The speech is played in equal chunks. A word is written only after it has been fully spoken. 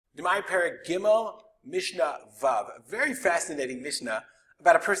Demai Perek Gimel, Mishnah Vav. A very fascinating Mishnah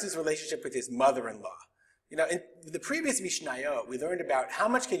about a person's relationship with his mother-in-law. You know, in the previous Mishnayot, we learned about how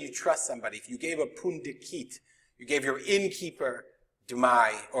much can you trust somebody. If you gave a pundikit, you gave your innkeeper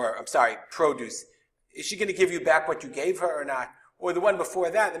Demai, produce, is she going to give you back what you gave her or not? Or the one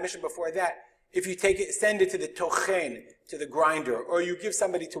before that, the Mishnah before that, if you take it, send it to the tochen, to the grinder, or you give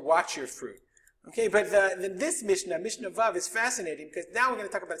somebody to watch your fruit. Okay, but this Mishnah, Mishnah Vav, is fascinating because now we're going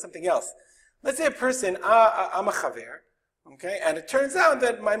to talk about something else. Let's say a person, I'm a chaver, okay, and it turns out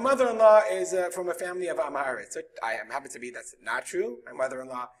that my mother-in-law is from a family of Am Haaretz. So I am happy to be, that's not true. My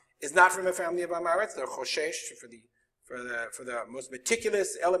mother-in-law is not from a family of Am Haaretz. They're choshesh for the most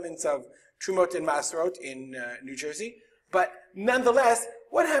meticulous elements of Trumot and Masrot in New Jersey. But nonetheless,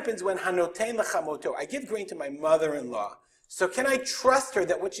 what happens when hanoten lechamoto? I give grain to my mother-in-law. So can I trust her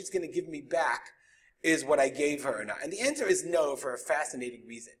that what she's going to give me back is what I gave her or not? And the answer is no, for a fascinating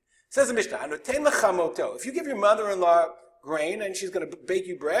reason. Says the Mishnah, hanoten lechamoto. If you give your mother-in-law grain and she's going to bake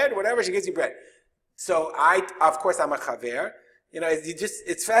you bread, whatever, she gives you bread. So of course, I'm a chaver. You know,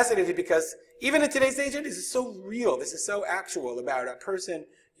 it's fascinating because even in today's age, this is so real. This is so actual about a person.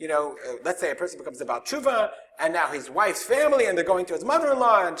 You know, let's say a person becomes a Baal Tshuva, and now his wife's family, and they're going to his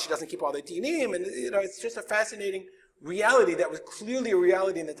mother-in-law, and she doesn't keep all the dinim, and you know, it's just a fascinating reality that was clearly a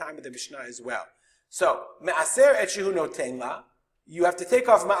reality in the time of the Mishnah as well. So, Ma'aser et shehu noten la, you have to take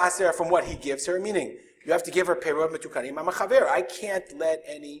off Ma'aser from what he gives her, meaning you have to give her perod metukanim. I'm a chaver. I can't let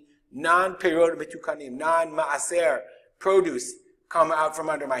any non-perod metukanim, non-Ma'aser produce come out from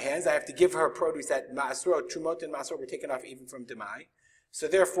under my hands. I have to give her produce that Ma'asrot, Trumot and Ma'asrot were taken off even from Demai. So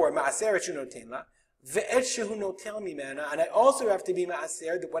therefore, Ma'aser et shehu noten la, ve'et shehu notel mimena, and I also have to be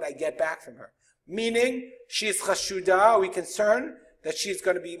Ma'aser what I get back from her. Meaning, she's chashuda, are we concerned that she's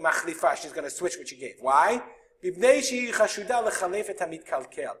going to be machlifa, she's going to switch what she gave. Why? We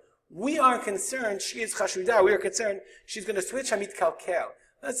are concerned, she is chashuda, we are concerned she's going to switch hamit kalkel.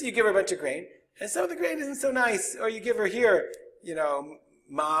 Let's say you give her a bunch of grain, and some of the grain isn't so nice, or you give her here, you know,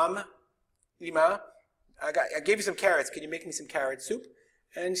 mom, ima, I gave you some carrots, can you make me some carrot soup?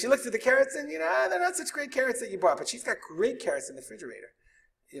 And she looks at the carrots and, you know, they're not such great carrots that you bought, but she's got great carrots in the refrigerator.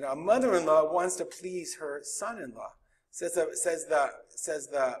 You know, a mother-in-law wants to please her son-in-law. Says the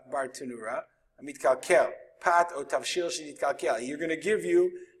Bar Tanura, Amit Kalkel, Pat o Tavshil Shinit Kalkel.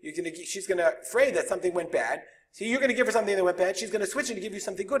 She's going to, afraid that something went bad. So you're going to give her something that went bad. She's going to switch it to give you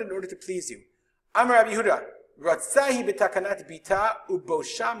something good in order to please you. Amar Rabbi Yehuda, Ratzahi b'takanat bita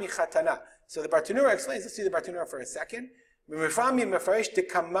ubosha michatana. So the Bar Tanura explains, let's see the Bar Tanura for a second. The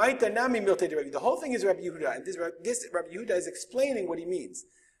whole thing is Rabbi Yehuda, and this Rabbi Yehuda is explaining what he means.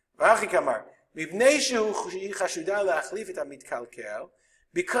 Because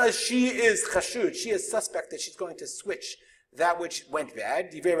she is chashud, she is suspect that she's going to switch that which went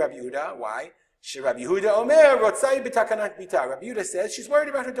bad. Rabbi Yehuda, why? Rabbi Yehuda says she's worried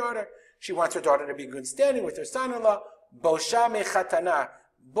about her daughter. She wants her daughter to be in good standing with her son-in-law. Bosha mechatana.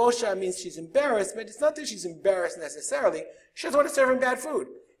 Bosha means she's embarrassed, but it's not that she's embarrassed necessarily. She doesn't want to serve him bad food.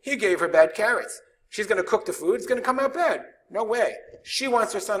 He gave her bad carrots. She's going to cook the food. It's going to come out bad. No way. She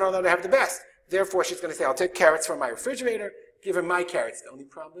wants her son-in-law to have the best. Therefore, she's going to say, I'll take carrots from my refrigerator, give her my carrots. The only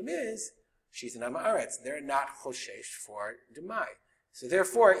problem is, she's an Am Haaretz. They're not choshesh for Demai. So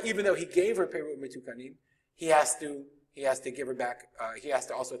therefore, even though he gave her perut metukanim, he has to give her back, he has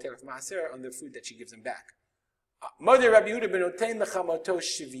to also take off Maaser on the food that she gives him back. Mother Rabbi Yehuda benoten lechamoto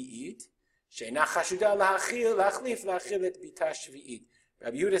shvi'it, she'ena chashuda lachlif lachilet bita shvi'it.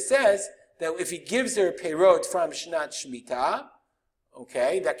 Rabbi Yehuda says that if he gives her perot from Shnat Shemitah,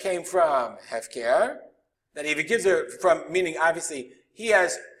 okay, that came from Hefker, that if he gives her from, meaning obviously he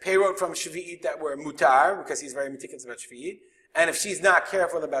has perot from Shvi'it that were mutar, because he's very meticulous about Shvi'it, and if she's not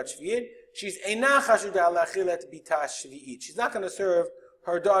careful about Shvi'it, she's eina chashuda lachilet bita Shvi'it. She's not going to serve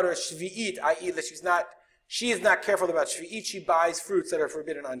her daughter Shvi'it, i.e. that she is not careful about Shvi'it, she buys fruits that are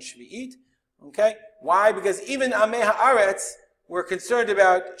forbidden on Shvi'it, okay? Why? Because even Amei Haaretz were concerned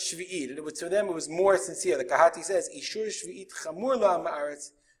about Shvi'it. For them, it was more sincere. The Kahati says, Ishur Shvi'it chamur la'am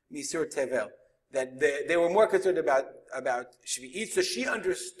haaretz misur tevel. That they were more concerned about Shvi'it. So she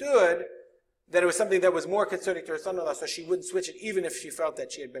understood that it was something that was more concerning to her son-in-law, so she wouldn't switch it, even if she felt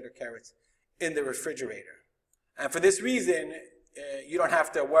that she had better carrots in the refrigerator. And for this reason, you don't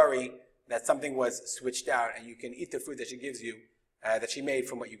have to worry that something was switched out, and you can eat the food that she gives you, that she made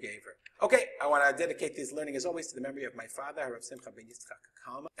from what you gave her. Okay, I want to dedicate this learning, as always, to the memory of my father, Harav Simcha ben Yitzchak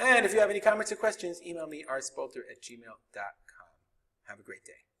Kalman. And if you have any comments or questions, email me rspolter@gmail.com. Have a great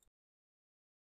day.